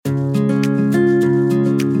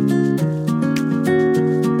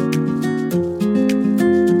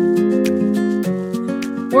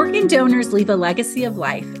donors leave a legacy of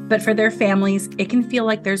life, but for their families, it can feel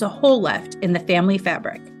like there's a hole left in the family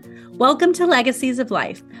fabric. Welcome to Legacies of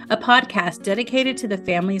Life, a podcast dedicated to the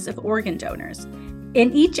families of organ donors.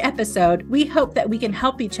 In each episode, we hope that we can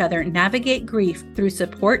help each other navigate grief through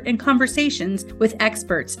support and conversations with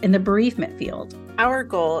experts in the bereavement field. Our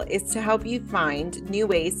goal is to help you find new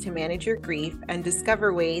ways to manage your grief and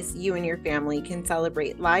discover ways you and your family can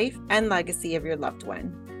celebrate life and legacy of your loved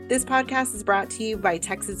one. This podcast is brought to you by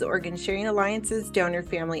Texas Organ Sharing Alliance's Donor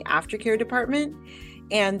Family Aftercare Department,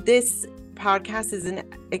 and this podcast is an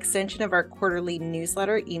extension of our quarterly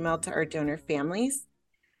newsletter emailed to our donor families.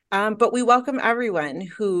 But we welcome everyone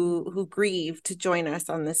who grieve to join us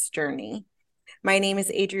on this journey. My name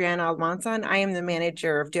is Adriana Almanza, and I am the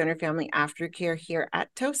manager of Donor Family Aftercare here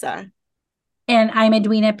at TOSA. And I'm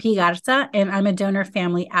Edwina P. Garza, and I'm a Donor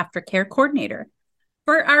Family Aftercare coordinator.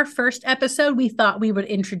 For our first episode, we thought we would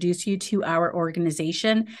introduce you to our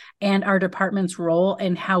organization and our department's role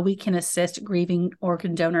and how we can assist grieving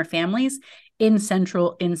organ donor families in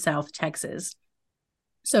Central and South Texas.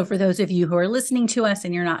 So for those of you who are listening to us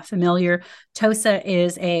and you're not familiar, TOSA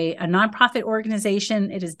is a nonprofit organization.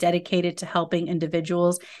 It is dedicated to helping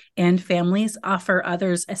individuals and families offer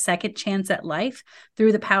others a second chance at life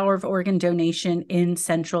through the power of organ donation in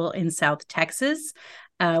Central and South Texas.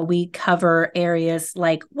 We cover areas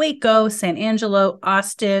like Waco, San Angelo,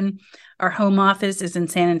 Austin. Our home office is in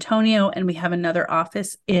San Antonio, and we have another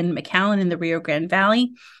office in McAllen in the Rio Grande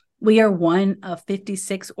Valley. We are one of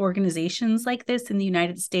 56 organizations like this in the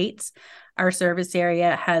United States. Our service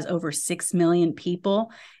area has over 6 million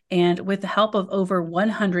people, and with the help of over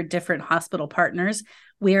 100 different hospital partners,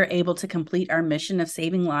 we are able to complete our mission of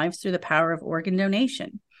saving lives through the power of organ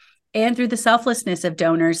donation. And through the selflessness of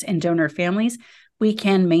donors and donor families, we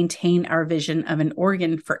can maintain our vision of an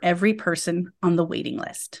organ for every person on the waiting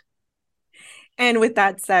list. And with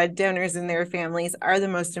that said, donors and their families are the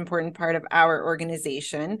most important part of our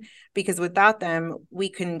organization because without them, we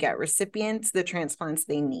couldn't get recipients the transplants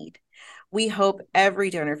they need. We hope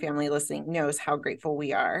every donor family listening knows how grateful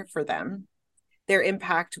we are for them. Their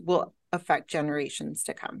impact will affect generations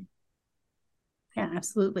to come. Yeah,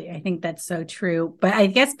 absolutely. I think that's so true. But I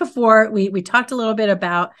guess before we talked a little bit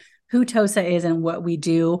about who TOSA is and what we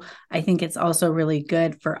do, I think it's also really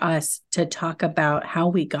good for us to talk about how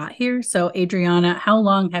we got here. So Adriana, how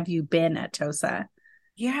long have you been at TOSA?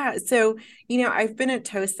 Yeah, so, I've been at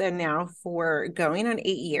TOSA now for going on 8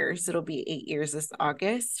 years. It'll be 8 years this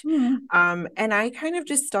August. Mm-hmm. And I kind of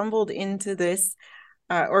just stumbled into this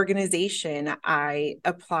organization. I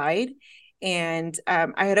applied. And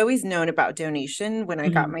I had always known about donation. When I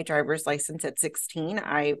got my driver's license at 16,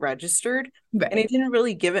 I registered, and I didn't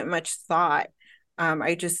really give it much thought.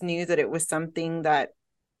 I just knew that it was something that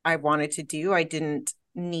I wanted to do. I didn't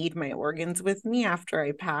need my organs with me after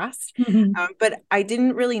I passed, but I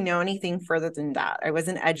didn't really know anything further than that. I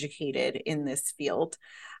wasn't educated in this field.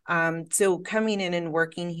 So coming in and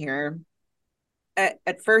working here,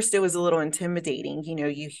 at first it was a little intimidating.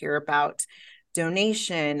 You hear about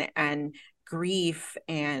donation and grief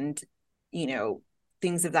and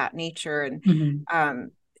things of that nature,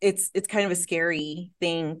 and it's kind of a scary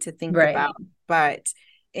thing to think about, but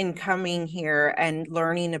in coming here and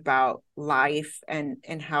learning about life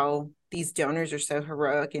and how these donors are so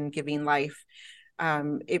heroic in giving life,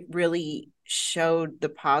 it really showed the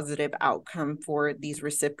positive outcome for these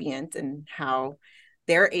recipients and how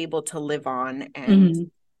they're able to live on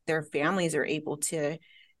and their families are able to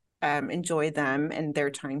enjoy them and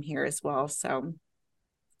their time here as well. So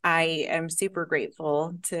I am super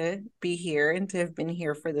grateful to be here and to have been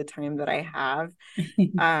here for the time that I have.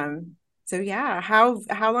 So yeah,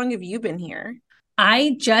 how long have you been here?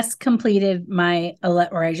 I just completed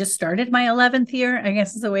I just started my 11th year, I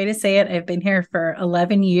guess is the way to say it. I've been here for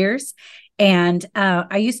 11 years. And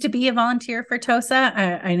I used to be a volunteer for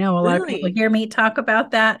TOSA. I know a lot of people hear me talk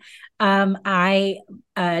about that. I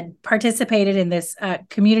participated in this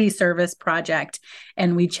community service project,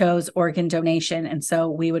 and we chose organ donation. And so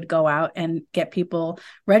we would go out and get people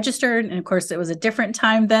registered. And of course, it was a different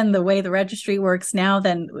time then, the way the registry works now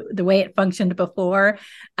than the way it functioned before.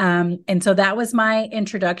 And so that was my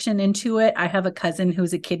introduction into it. I have a cousin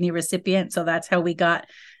who's a kidney recipient. So that's how we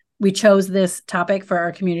chose this topic for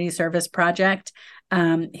our community service project.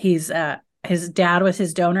 His dad was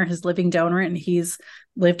his donor, his living donor, and he's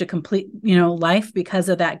lived a complete, life because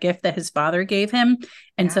of that gift that his father gave him.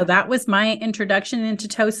 And so that was my introduction into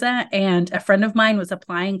TOSA. And a friend of mine was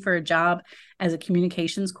applying for a job as a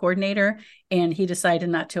communications coordinator, and he decided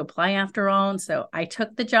not to apply after all. And so I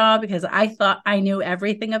took the job because I thought I knew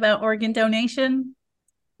everything about organ donation.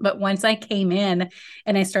 But once I came in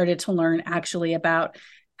and I started to learn actually about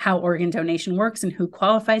how organ donation works and who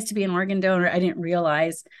qualifies to be an organ donor. I didn't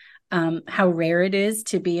realize how rare it is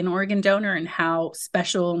to be an organ donor and how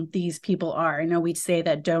special these people are. I know we say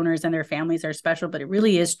that donors and their families are special, but it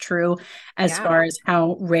really is true as Yeah. far as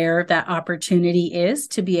how rare that opportunity is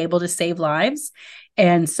to be able to save lives.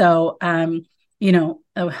 And so,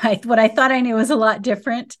 what I thought I knew was a lot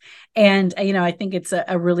different. And, I think it's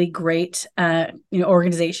a really great,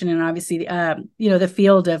 organization. And obviously, the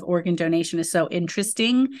field of organ donation is so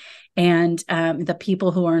interesting. And the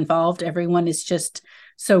people who are involved, everyone is just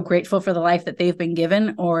so grateful for the life that they've been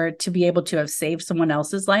given or to be able to have saved someone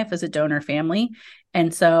else's life as a donor family.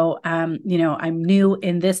 And so, I'm new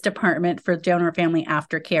in this department for donor family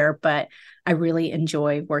aftercare, but I really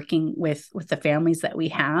enjoy working with the families that we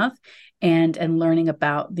have and learning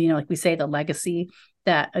about, like we say, the legacy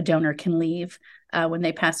that a donor can leave when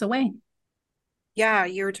they pass away. Yeah,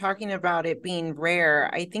 you were talking about it being rare.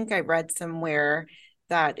 I think I read somewhere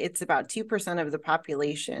that it's about 2% of the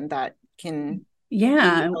population that can be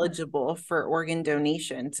Yeah, eligible for organ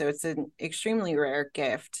donation. So it's an extremely rare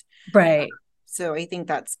gift. right. So I think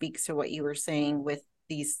that speaks to what you were saying with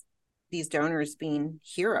these donors being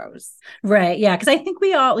heroes. Right. Yeah. Cause I think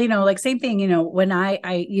we all, like same thing, when I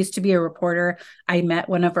used to be a reporter, I met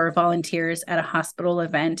one of our volunteers at a hospital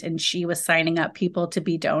event and she was signing up people to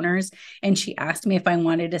be donors. And she asked me if I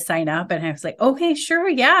wanted to sign up. And I was like, okay, sure.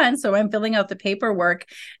 Yeah. And so I'm filling out the paperwork.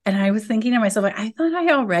 And I was thinking to myself, like, I thought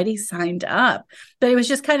I already signed up. But it was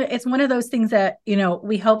just it's one of those things that,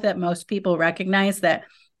 we hope that most people recognize that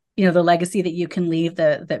the legacy that you can leave,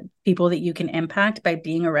 the people that you can impact by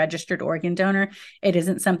being a registered organ donor. It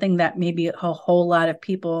isn't something that maybe a whole lot of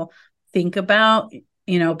people think about,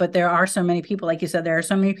 but there are so many people, like you said, there are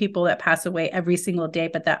so many people that pass away every single day,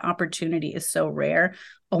 but that opportunity is so rare.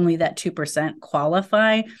 Only that 2%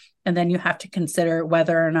 qualify. And then you have to consider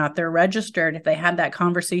whether or not they're registered, if they had that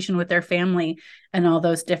conversation with their family and all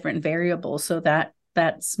those different variables. So that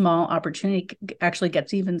small opportunity actually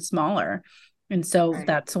gets even smaller. And so Right.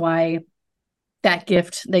 that's why that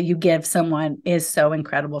gift that you give someone is so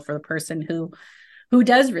incredible for the person who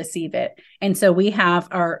does receive it. And so we have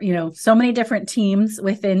our, so many different teams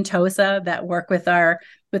within TOSA that work with our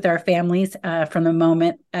families from the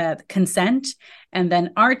moment consent. And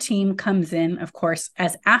then our team comes in, of course,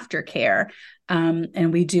 as aftercare.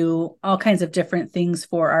 And we do all kinds of different things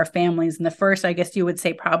for our families. And the first, I guess you would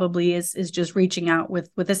say probably is just reaching out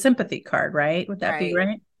with a sympathy card, right? Would that be Right.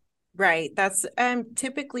 right? Right. That's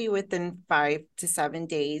typically within 5 to 7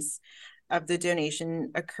 days of the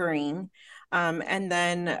donation occurring. And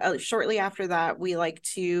then shortly after that, we like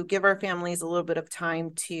to give our families a little bit of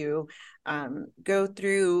time to go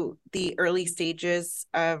through the early stages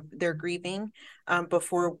of their grieving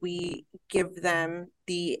before we give them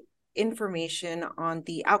the information on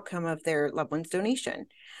the outcome of their loved one's donation.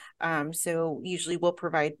 So usually we'll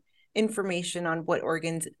provide information on what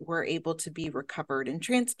organs were able to be recovered and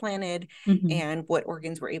transplanted Mm-hmm. and what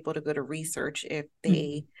organs were able to go to research if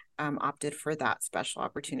they opted for that special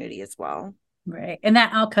opportunity as well. Right. And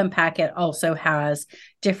that outcome packet also has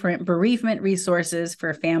different bereavement resources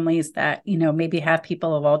for families that, maybe have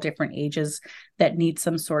people of all different ages that need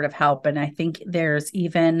some sort of help. And I think there's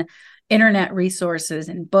even internet resources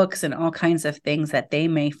and books and all kinds of things that they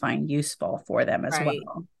may find useful for them as Right.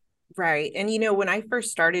 well. Right. And, when I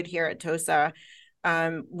first started here at TOSA,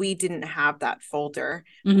 we didn't have that folder.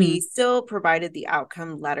 Mm-hmm. We still provided the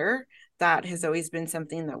outcome letter. That has always been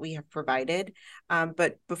something that we have provided.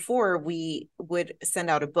 But before, we would send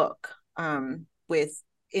out a book with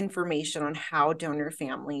information on how donor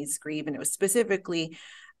families grieve. And it was specifically,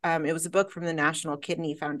 it was a book from the National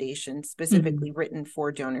Kidney Foundation, specifically written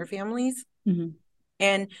for donor families. Mm-hmm.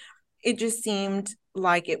 And it just seemed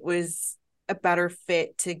like it was a better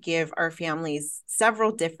fit to give our families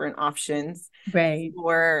several different options Right.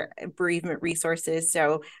 for bereavement resources.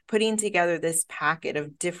 So putting together this packet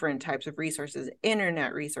of different types of resources,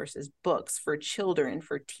 internet resources, books for children,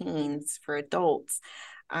 for teens, for adults,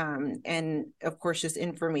 and of course, just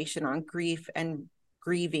information on grief and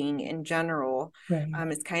grieving in general,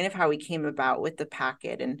 Right. is kind of how we came about with the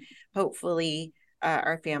packet. And hopefully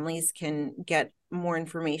our families can get more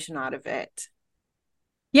information out of it.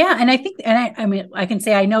 Yeah. And I think, and I mean, I can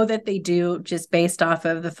say I know that they do just based off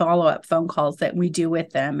of the follow-up phone calls that we do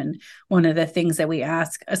with them. And one of the things that we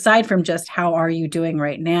ask, aside from just how are you doing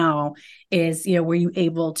right now, is, were you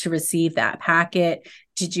able to receive that packet?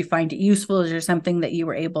 did you find it useful? Is there something that you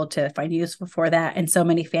were able to find useful for that? And so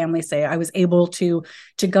many families say, I was able to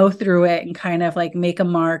go through it and kind of like make a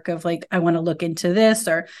mark of like, I want to look into this,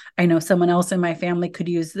 or I know someone else in my family could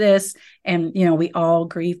use this. And, we all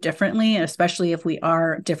grieve differently, especially if we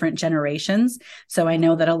are different generations. So I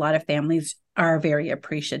know that a lot of families are very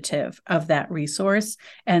appreciative of that resource,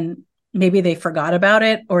 and maybe they forgot about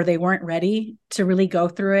it, or they weren't ready to really go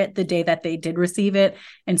through it the day that they did receive it.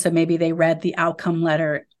 And so maybe they read the outcome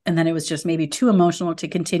letter and then it was just maybe too emotional to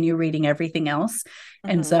continue reading everything else.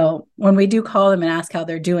 And so when we do call them and ask how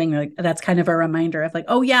they're doing, like, that's kind of a reminder of like,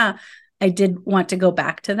 oh yeah, I did want to go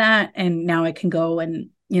back to that. And now I can go and,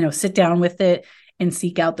 sit down with it and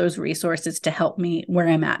seek out those resources to help me where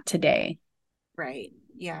I'm at today. Right.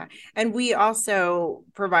 Yeah. And we also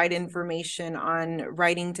provide information on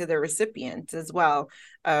writing to the recipient as well.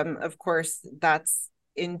 Of course, that's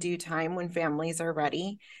in due time when families are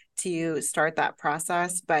ready to start that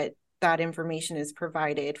process, but that information is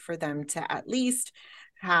provided for them to at least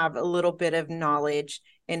have a little bit of knowledge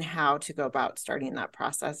in how to go about starting that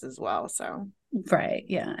process as well. So, right.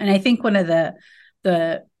 Yeah. And I think one of the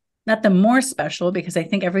not the more special, because I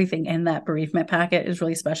think everything in that bereavement packet is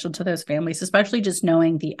really special to those families, especially just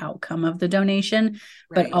knowing the outcome of the donation,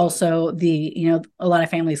 but right. also a lot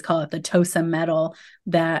of families call it the TOSA medal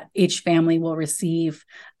that each family will receive.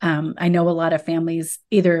 I know a lot of families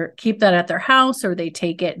either keep that at their house or they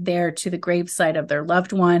take it there to the gravesite of their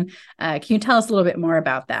loved one. Can you tell us a little bit more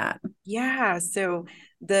about that? Yeah. So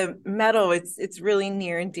the medal, it's really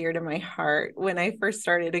near and dear to my heart. When I first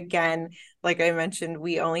started, again, like I mentioned,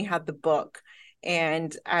 we only had the book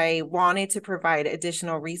and I wanted to provide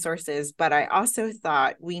additional resources, but I also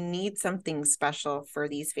thought we need something special for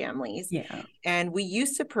these families. Yeah. And we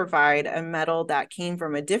used to provide a medal that came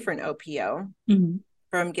from a different OPO, Mm-hmm.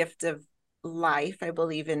 from Gift of Life, I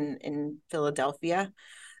believe in Philadelphia.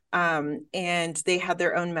 And they had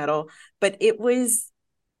their own medal, but it was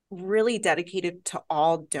really dedicated to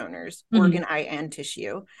all donors, Mm-hmm. organ, eye, and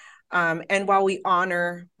tissue. And while we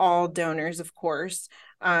honor all donors, of course,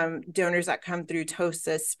 donors that come through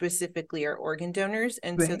TOSA specifically are organ donors.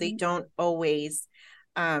 And so they Right. don't always,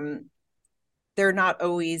 um, they're not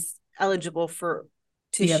always eligible for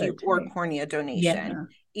The other tissue or day. cornea donation, Yeah.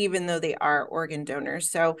 even though they are organ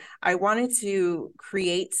donors. So I wanted to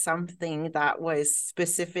create something that was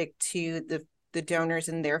specific to the donors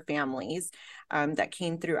and their families, that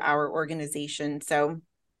came through our organization. So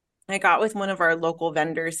I got with one of our local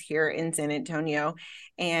vendors here in San Antonio,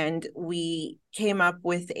 and we came up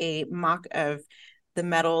with a mock of the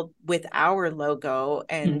medal with our logo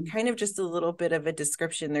and Mm-hmm. kind of just a little bit of a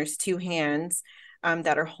description. There's two hands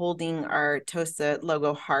that are holding our TOSA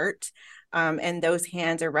logo heart. And those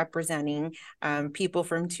hands are representing people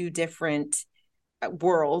from two different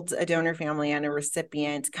worlds, a donor family and a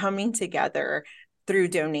recipient, coming together through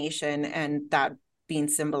donation, and that being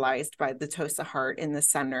symbolized by the TOSA heart in the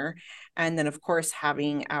center. And then, of course,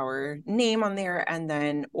 having our name on there, and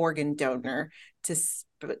then organ donor to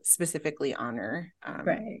specifically honor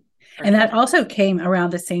Right. our And that families. also came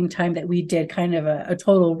around the same time that we did kind of a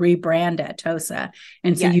total rebrand at TOSA.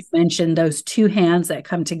 And so you Yes. mentioned those two hands that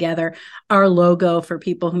come together. Our logo, for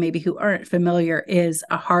people who aren't familiar, is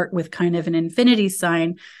a heart with kind of an infinity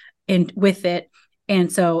sign in with it. And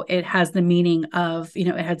so it has the meaning of, it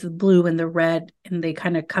has the blue and the red, and they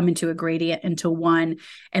kind of come into a gradient into one.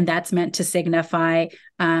 And that's meant to signify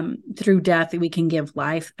through death that we can give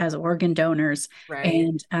life as organ donors. Right.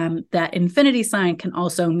 And that infinity sign can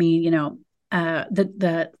also mean,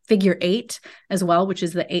 the figure 8 as well, which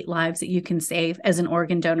is the 8 lives that you can save as an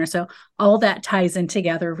organ donor. So all that ties in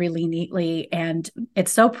together really neatly, and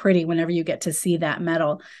it's so pretty whenever you get to see that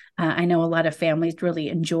medal. I know a lot of families really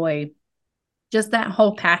enjoy just that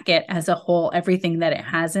whole packet as a whole. Everything that it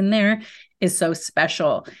has in there is so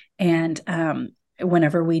special. And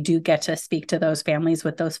whenever we do get to speak to those families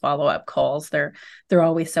with those follow-up calls, they're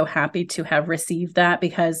always so happy to have received that,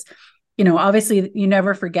 because obviously you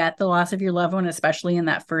never forget the loss of your loved one, especially in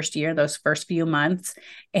that first year, those first few months.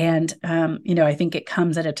 And I think it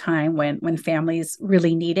comes at a time when families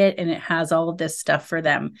really need it, and it has all of this stuff for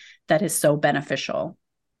them that is so beneficial.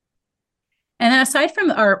 And then aside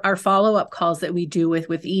from our follow-up calls that we do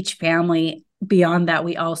with each family, beyond that,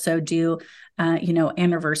 we also do,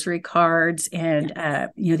 anniversary cards, and,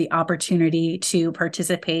 Yes. the opportunity to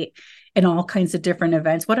participate in all kinds of different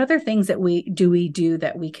events. What other things that we do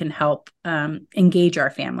that we can help engage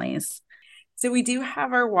our families? So we do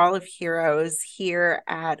have our Wall of Heroes here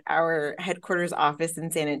at our headquarters office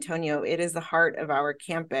in San Antonio. It is the heart of our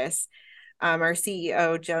campus. Our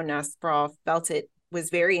CEO, Joe Nussbaugh, felt it was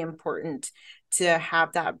very important to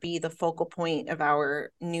have that be the focal point of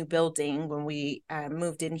our new building when we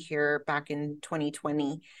moved in here back in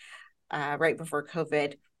 2020, right before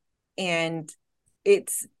COVID. And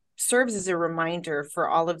it serves as a reminder for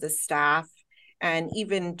all of the staff and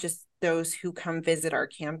even just those who come visit our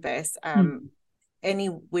campus. Any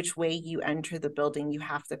which way you enter the building, you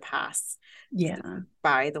have to pass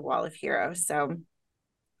by the Wall of Heroes. So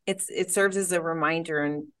it serves as a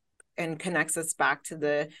reminder and connects us back to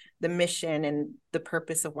the mission and the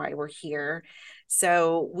purpose of why we're here.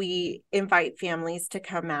 So we invite families to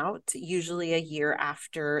come out, usually a year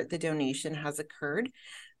after the donation has occurred.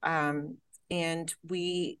 And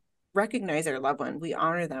we recognize our loved one, we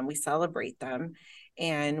honor them, we celebrate them,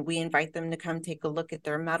 and we invite them to come take a look at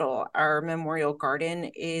their medal. Our memorial garden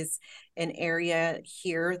is an area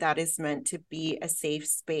here that is meant to be a safe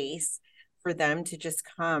space for them to just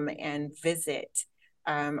come and visit.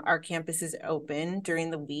 Our campus is open during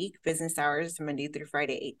the week, business hours, Monday through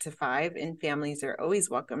Friday, 8 to 5, and families are always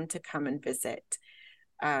welcome to come and visit.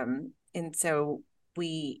 And so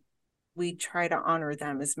we try to honor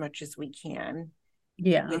them as much as we can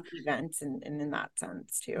with events and in that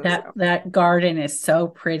sense too. That garden is so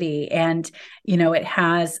pretty. And, it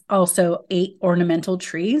has also 8 ornamental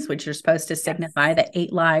trees, which are supposed to signify the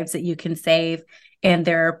 8 lives that you can save. And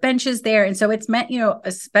there are benches there. And so it's meant,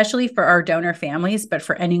 especially for our donor families, but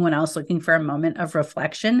for anyone else looking for a moment of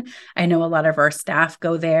reflection. I know a lot of our staff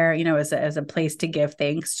go there, as a place to give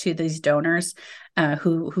thanks to these donors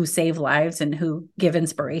who save lives and who give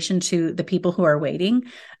inspiration to the people who are waiting.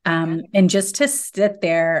 And just to sit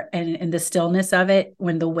there and in the stillness of it,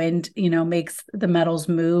 when the wind, makes the metals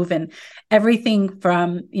move and everything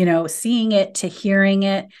from, seeing it to hearing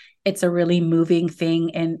it, it's a really moving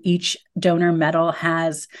thing. And each donor medal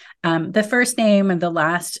has the first name and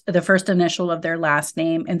the first initial of their last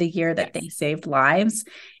name and the year that they saved lives.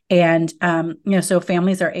 And, so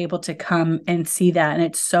families are able to come and see that. And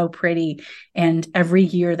it's so pretty. And every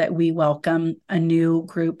year that we welcome a new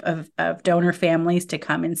group of donor families to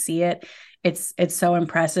come and see it, it's so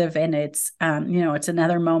impressive. And it's, it's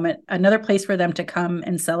another place for them to come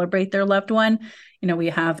and celebrate their loved one. We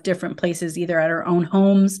have different places either at our own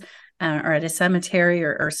homes or at a cemetery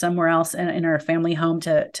or somewhere else in our family home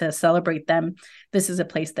to celebrate them. This is a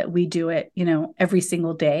place that we do it, every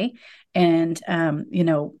single day. And,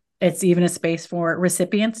 it's even a space for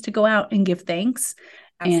recipients to go out and give thanks.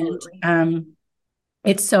 Absolutely. And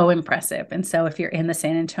it's so impressive. And so if you're in the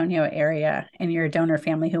San Antonio area and you're a donor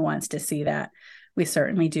family who wants to see that, we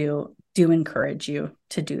certainly do encourage you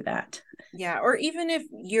to do that. Yeah. Or even if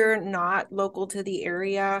you're not local to the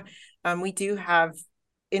area, we do have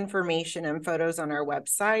information and photos on our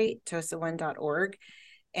website, tosa1.org,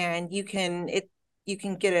 and you can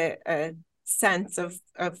get a sense of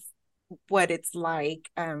what it's like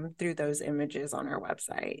through those images on our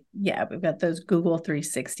website. Yeah, we've got those Google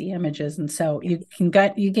 360 images, and so you can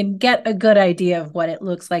get a good idea of what it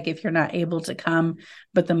looks like if you're not able to come,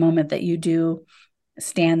 but the moment that you do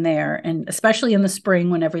stand there, and especially in the spring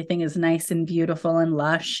when everything is nice and beautiful and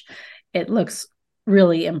lush, it looks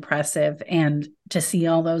really impressive. And to see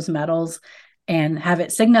all those medals and have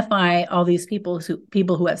it signify all these people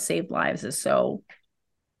who have saved lives is so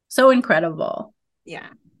incredible. Yeah.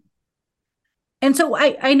 And so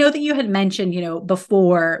I know that you had mentioned,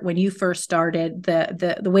 before when you first started,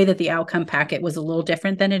 the way that the outcome packet was a little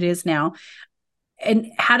different than it is now. And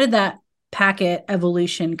how did that packet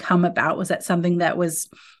evolution come about? Was that something that was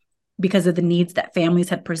because of the needs that families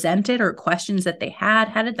had presented or questions that they had?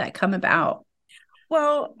 How did that come about?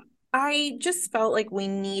 Well, I just felt like we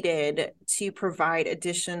needed to provide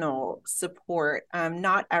additional support.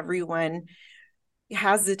 Not everyone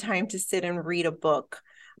has the time to sit and read a book.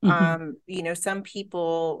 Some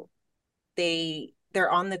people, they're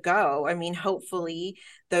on the go. I mean, hopefully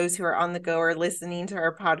those who are on the go are listening to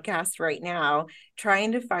our podcast right now,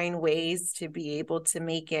 trying to find ways to be able to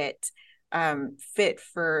make it fit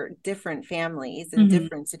for different families and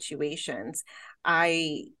different situations.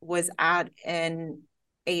 I was at an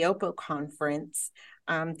AOPO conference,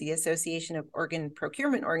 the Association of Organ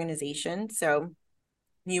Procurement Organizations. So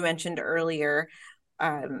you mentioned earlier,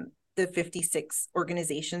 the 56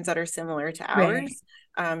 organizations that are similar to ours.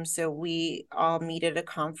 Right. So we all meet at a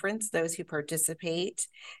conference, those who participate.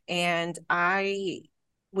 And I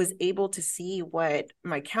was able to see what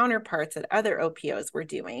my counterparts at other OPOs were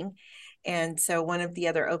doing. And so one of the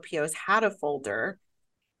other OPOs had a folder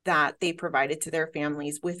that they provided to their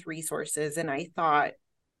families with resources. And I thought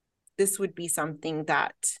this would be something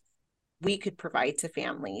that we could provide to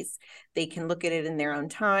families. They can look at it in their own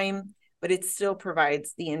time, but it still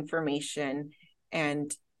provides the information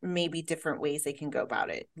and maybe different ways they can go about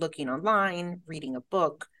it, looking online, reading a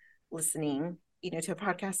book, listening, to a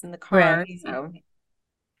podcast in the car. Right. So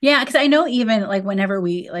Yeah, because I know even like whenever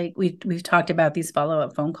we've talked about these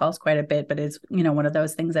follow-up phone calls quite a bit, but it's one of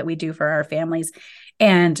those things that we do for our families.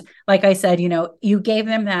 And like I said, you gave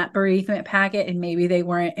them that bereavement packet and maybe they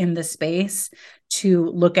weren't in the space to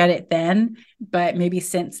look at it then, but maybe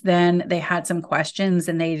since then they had some questions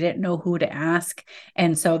and they didn't know who to ask.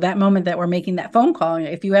 And so that moment that we're making that phone call,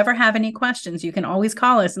 if you ever have any questions, you can always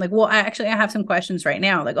call us and like, well, I have some questions right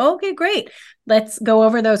now. Like, oh, okay, great. Let's go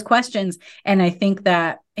over those questions. And I think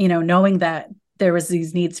that, knowing that there was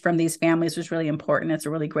these needs from these families was really important. It's a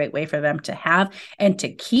really great way for them to have and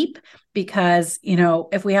to keep, because,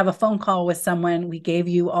 if we have a phone call with someone, we gave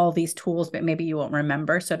you all these tools, but maybe you won't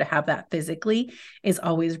remember. So to have that physically is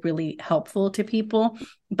always really helpful to people.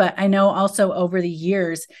 But I know also over the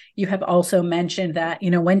years, you have also mentioned that,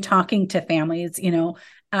 when talking to families,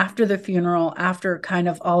 after the funeral, after kind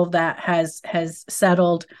of all of that has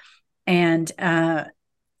settled, and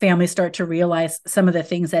families start to realize some of the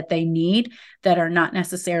things that they need that are not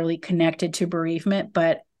necessarily connected to bereavement,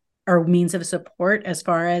 but are means of support, as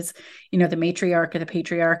far as, the matriarch or the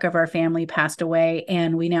patriarch of our family passed away.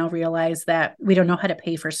 And we now realize that we don't know how to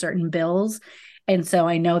pay for certain bills. And so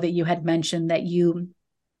I know that you had mentioned that you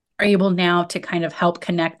are able now to kind of help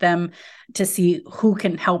connect them to see who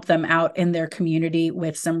can help them out in their community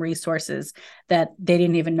with some resources that they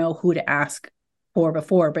didn't even know who to ask for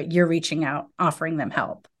before, but you're reaching out, offering them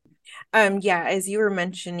help. Yeah, as you were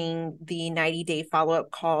mentioning, the 90-day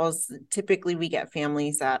follow-up calls, typically we get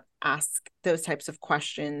families that ask those types of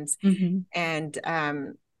questions. Mm-hmm.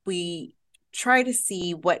 And we try to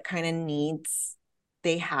see what kind of needs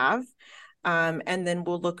they have. And then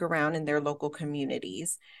we'll look around in their local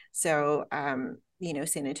communities. So, San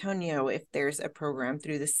Antonio, if there's a program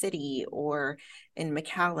through the city, or in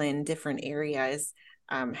McAllen, different areas,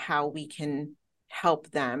 how we can help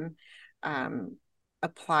them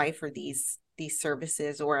apply for these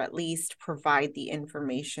services, or at least provide the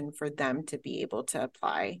information for them to be able to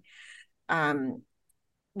apply.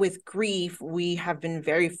 With grief, we have been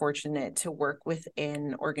very fortunate to work with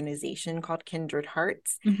an organization called Kindred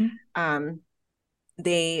Hearts. Mm-hmm.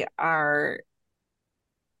 They are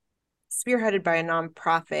spearheaded by a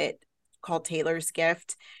nonprofit called Taylor's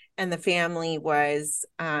Gift, and the family was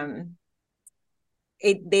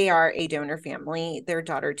they are a donor family. Their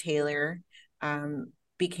daughter Taylor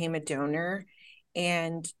became a donor,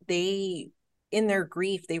 and they, in their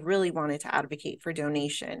grief, they really wanted to advocate for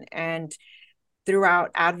donation. And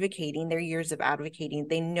throughout advocating, their years of advocating,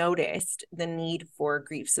 they noticed the need for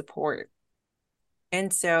grief support.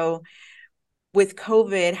 And so with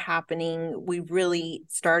COVID happening, we really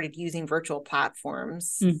started using virtual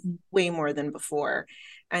platforms way more than before.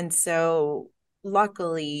 And so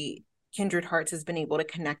luckily, Kindred Hearts has been able to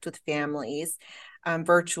connect with families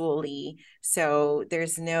virtually. So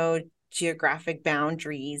there's no geographic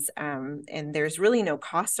boundaries, and there's really no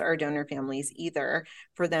cost to our donor families either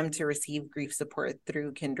for them to receive grief support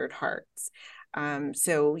through Kindred Hearts.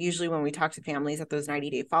 So usually when we talk to families at those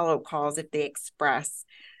 90-day follow-up calls, if they express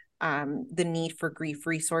the need for grief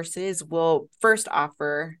resources, we'll first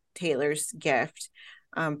offer Taylor's Gift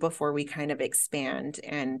before we kind of expand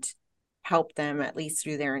and help them, at least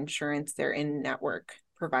through their insurance, their in-network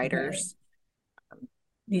providers. Right.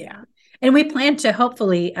 Yeah. And we plan to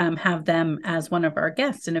hopefully have them as one of our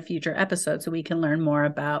guests in a future episode, so we can learn more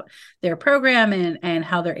about their program and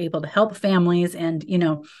how they're able to help families. And,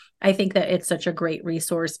 I think that it's such a great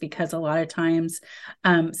resource, because a lot of times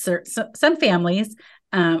some families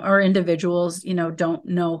or individuals, don't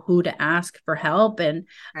know who to ask for help. And,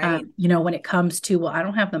 Right. when it comes to, well, I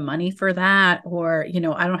don't have the money for that, or,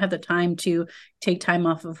 I don't have the time to take time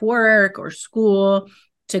off of work or school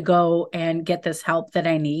to go and get this help that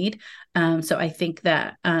I need. So I think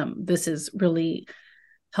that this is really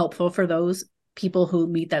helpful for those people who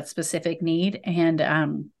meet that specific need.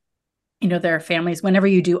 And, their families, whenever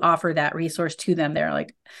you do offer that resource to them, they're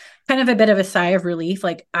like kind of a bit of a sigh of relief.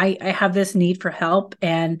 Like, I have this need for help,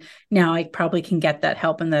 and now I probably can get that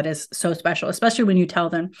help. And that is so special, especially when you tell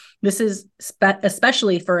them this is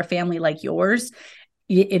especially for a family like yours.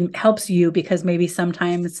 It helps you, because maybe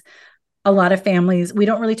sometimes a lot of families, we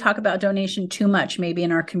don't really talk about donation too much, maybe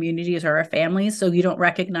in our communities or our families. So you don't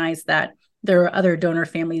recognize that there are other donor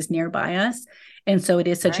families nearby us. And so it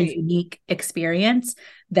is such a unique experience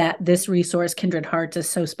that this resource, Kindred Hearts, is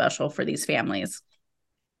so special for these families.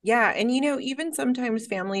 Yeah. And, even sometimes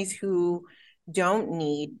families who don't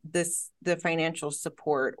need the financial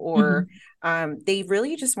support, or Mhm. they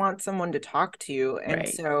really just want someone to talk to. And Right.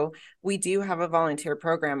 so we do have a volunteer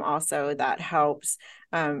program also that helps.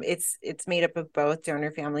 It's made up of both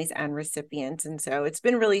donor families and recipients, and so it's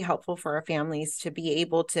been really helpful for our families to be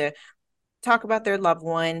able to talk about their loved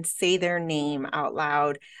one, say their name out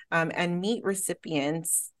loud, and meet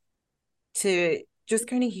recipients to just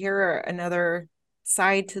kind of hear another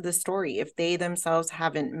side to the story if they themselves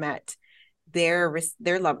haven't met their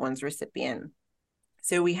loved one's recipient.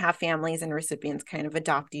 So we have families and recipients kind of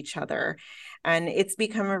adopt each other, and it's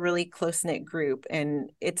become a really close-knit group,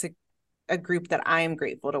 and it's a group that I am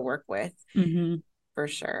grateful to work with, Mhm. for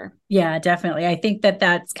sure. Yeah, definitely. I think that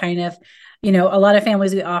that's kind of, a lot of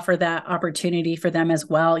families, we offer that opportunity for them as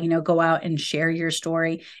well. Go out and share your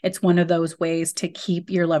story. It's one of those ways to keep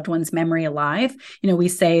your loved one's memory alive. We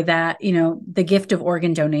say that, the gift of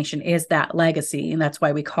organ donation is that legacy. And that's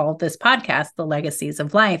why we call this podcast The Legacies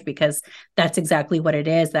of Life, because that's exactly what it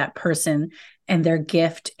is. That person and their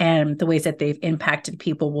gift and the ways that they've impacted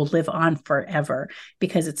people will live on forever,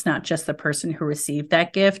 because it's not just the person who received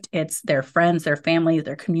that gift, it's their friends, their family,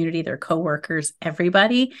 their community, their coworkers,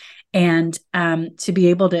 everybody. And to be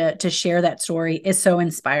able to share that story is so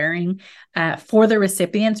inspiring for the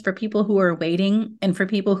recipients, for people who are waiting, and for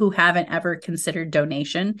people who haven't ever considered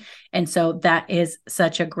donation. And so that is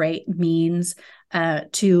such a great means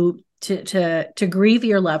to grieve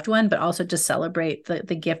your loved one, but also to celebrate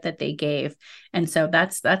the gift that they gave. And so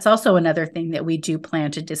that's also another thing that we do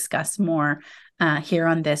plan to discuss more here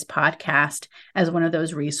on this podcast, as one of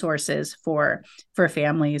those resources for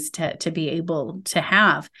families to be able to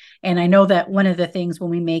have. And I know that one of the things when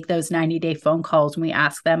we make those 90-day phone calls, when we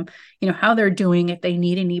ask them, how they're doing, if they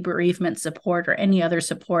need any bereavement support or any other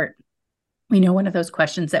support, we know one of those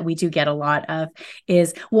questions that we do get a lot of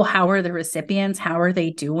is, well, how are the recipients? How are they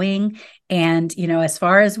doing? And, as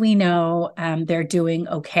far as we know, they're doing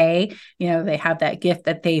okay. They have that gift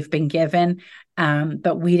that they've been given,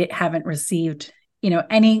 but we haven't received,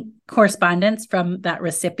 any correspondence from that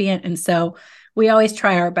recipient. And so we always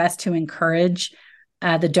try our best to encourage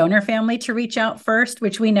the donor family to reach out first,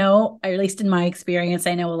 which we know, or at least in my experience,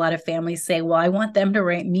 I know a lot of families say, well, I want them to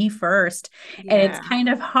write me first. And it's Yeah. kind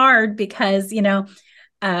of hard because,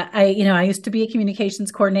 I used to be a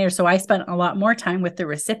communications coordinator, so I spent a lot more time with the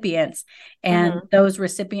recipients, and Mm-hmm. those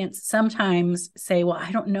recipients sometimes say, well,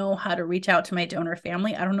 I don't know how to reach out to my donor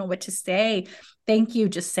family. I don't know what to say. Thank you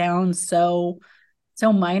just sounds so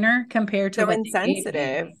minor compared to So what they gave me.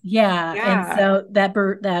 insensitive. Yeah. And Yeah. so that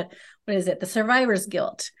what is it? The survivor's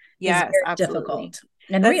guilt is Yes, very absolutely. difficult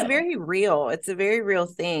and That's real. very real. It's a very real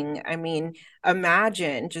thing. I mean,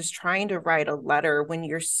 imagine just trying to write a letter when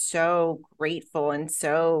you're so grateful and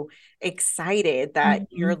so excited that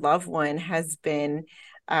your Mhm. loved one has been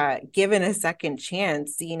given a second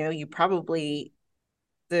chance. You probably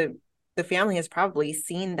the the family has probably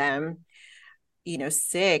seen them,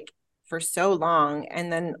 sick for so long,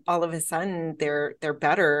 and then all of a sudden they're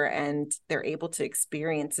better and they're able to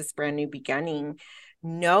experience this brand new beginning,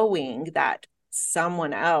 knowing that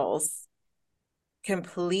someone else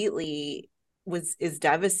completely was is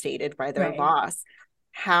devastated by their Right. loss.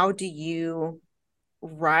 How do you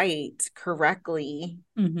write correctly,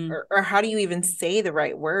 Hmm. or how do you even say the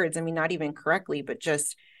right words? I mean, not even correctly, but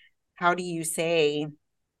just how do you say,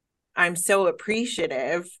 I'm so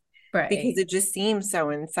appreciative, because Right. it just seems so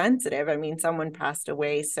insensitive. I mean, someone passed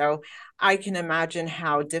away. So I can imagine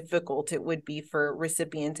how difficult it would be for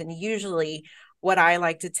recipients. And usually, what I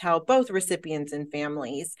like to tell both recipients and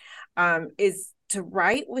families is to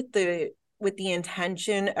write with the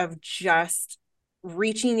intention of just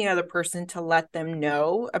reaching the other person to let them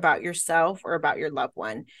know about yourself or about your loved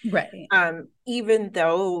one. Right. Even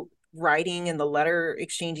though writing and the letter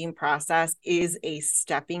exchanging process is a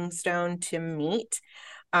stepping stone to meet,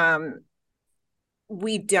 um,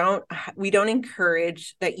 we don't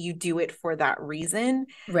encourage that you do it for that reason,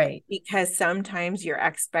 Right. because sometimes your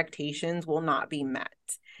expectations will not be met.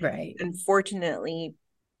 Right. Unfortunately,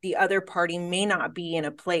 the other party may not be in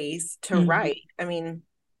a place to Hmm. write. I mean,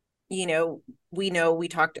 you we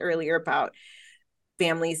talked earlier about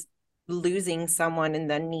families losing someone and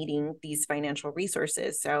then needing these financial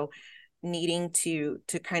resources. So needing to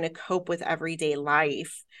kind of cope with everyday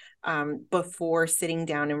life, before sitting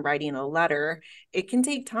down and writing a letter, it can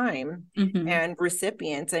take time. Hmm. And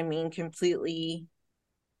recipients, I mean, completely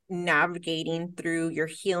navigating through your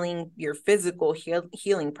physical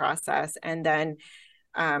healing process, and then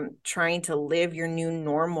trying to live your new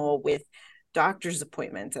normal with doctor's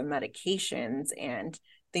appointments and medications and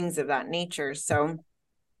things of that nature. So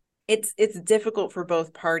it's difficult for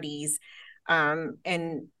both parties,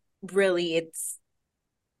 and really it's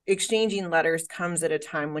exchanging letters comes at a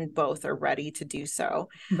time when both are ready to do so.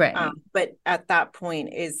 Right. But at that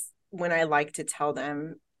point is when I like to tell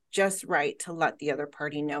them just right to let the other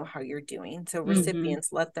party know how you're doing. So recipients,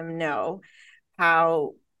 let them know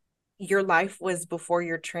how your life was before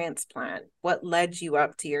your transplant, what led you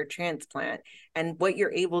up to your transplant, and what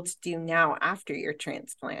you're able to do now after your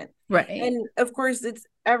transplant. Right. And of course, it's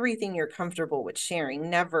everything you're comfortable with sharing.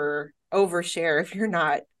 Never overshare if you're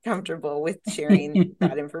not comfortable with sharing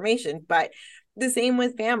that information. But the same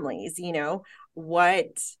with families, what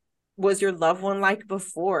was your loved one like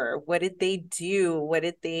before? What did they do? What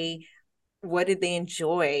did they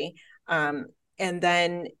enjoy? And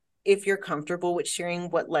then if you're comfortable with sharing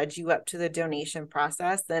what led you up to the donation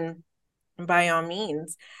process, then by all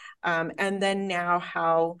means. And then now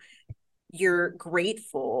how you're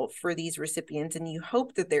grateful for these recipients and you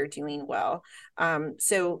hope that they're doing well.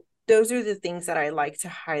 So those are the things that I like to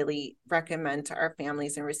highly recommend to our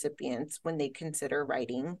families and recipients when they consider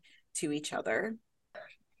writing to each other.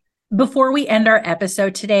 Before we end our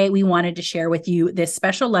episode today, we wanted to share with you this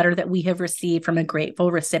special letter that we have received from a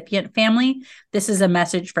grateful recipient family. This is a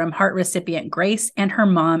message from Heart recipient Grace and her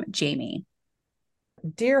mom, Jamie.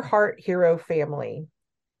 Dear Heart Hero family,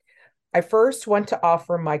 I first want to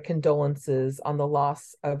offer my condolences on the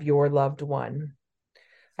loss of your loved one.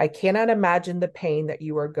 I cannot imagine the pain that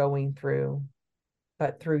you are going through,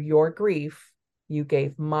 but through your grief, you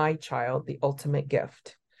gave my child the ultimate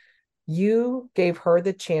gift. You gave her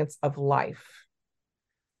the chance of life.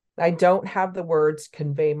 I don't have the words to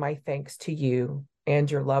convey my thanks to you and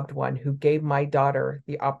your loved one who gave my daughter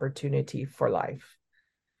the opportunity for life.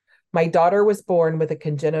 My daughter was born with a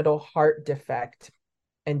congenital heart defect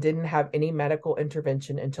and didn't have any medical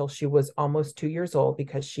intervention until she was almost 2 years old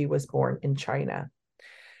because she was born in China.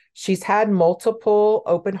 She's had multiple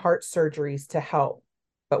open heart surgeries to help,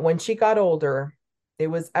 but when she got older, it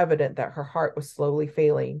was evident that her heart was slowly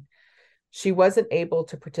failing. She wasn't able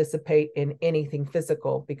to participate in anything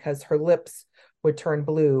physical because her lips would turn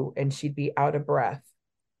blue and she'd be out of breath.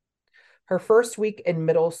 Her first week in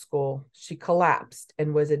middle school, she collapsed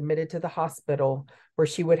and was admitted to the hospital where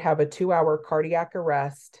she would have a 2-hour cardiac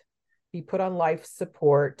arrest, be put on life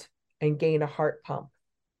support, and gain a heart pump.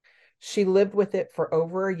 She lived with it for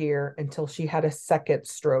over a year until she had a second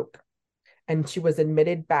stroke, and she was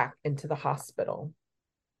admitted back into the hospital.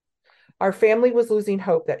 Our family was losing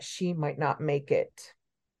hope that she might not make it.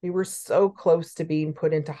 We were so close to being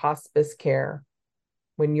put into hospice care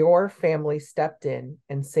when your family stepped in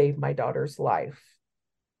and saved my daughter's life.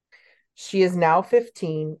 She is now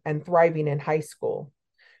 15 and thriving in high school.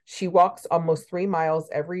 She walks almost 3 miles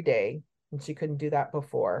every day, and she couldn't do that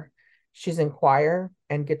before. She's in choir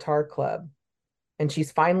and guitar club, and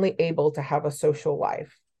she's finally able to have a social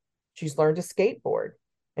life. She's learned to skateboard,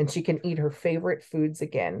 and she can eat her favorite foods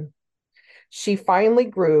again. She finally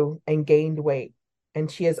grew and gained weight,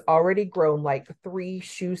 and she has already grown like 3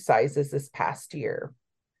 shoe sizes this past year.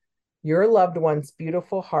 Your loved one's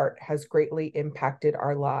beautiful heart has greatly impacted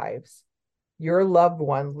our lives. Your loved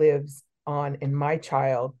one lives on in my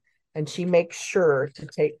child, and she makes sure to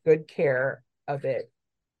take good care of it.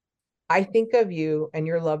 I think of you and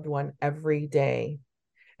your loved one every day,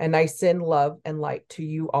 and I send love and light to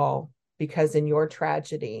you all because in your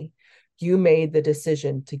tragedy, you made the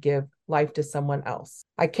decision to give life to someone else.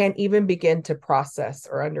 I can't even begin to process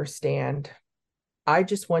or understand. I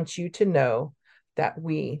just want you to know that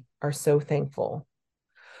we are so thankful.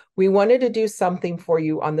 We wanted to do something for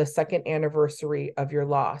you on the 2nd anniversary of your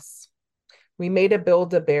loss. We made a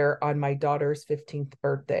Build-A-Bear on my daughter's 15th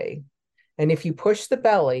birthday. And if you push the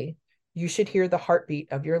belly, you should hear the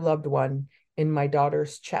heartbeat of your loved one in my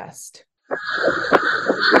daughter's chest.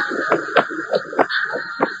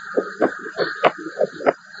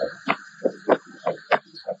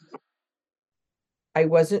 I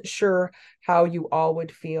wasn't sure how you all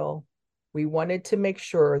would feel. We wanted to make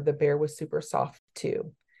sure the bear was super soft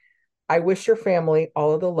too. I wish your family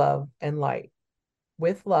all of the love and light.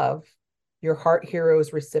 With love, your Heart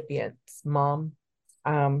Heroes recipients, Mom.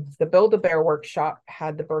 The Build-A-Bear workshop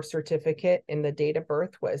had the birth certificate, and the date of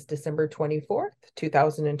birth was December 24th,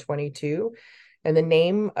 2022. And the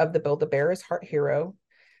name of the Build-A-Bear is Heart Hero.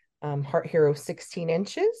 Heart Hero 16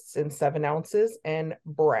 inches and 7 ounces and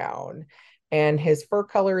brown. And his fur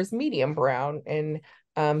color is medium brown. And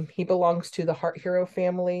he belongs to the Heart Hero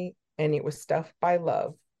family, and it was stuffed by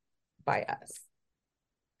love by us.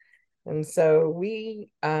 And so we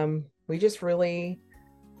just really,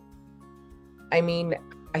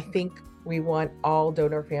 I think we want all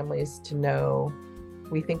donor families to know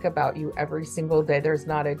we think about you every single day. There's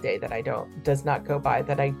not a day that does not go by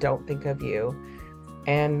that I don't think of you.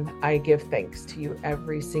 And I give thanks to you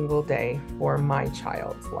every single day for my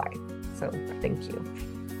child's life. So thank you.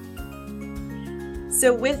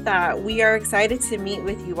 So with that, we are excited to meet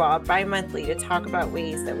with you all bi-monthly to talk about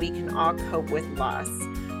ways that we can all cope with loss.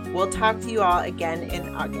 We'll talk to you all again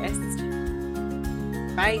in August.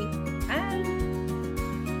 Bye. Bye.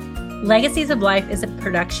 Legacies of Life is a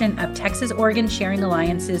production of Texas Organ Sharing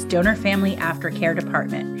Alliance's Donor Family Aftercare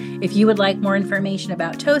Department. If you would like more information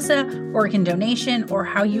about TOSA, organ donation, or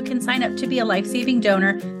how you can sign up to be a life-saving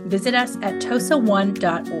donor, visit us at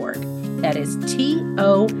tosa1.org. That is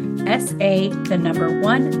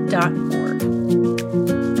TOSA1.org.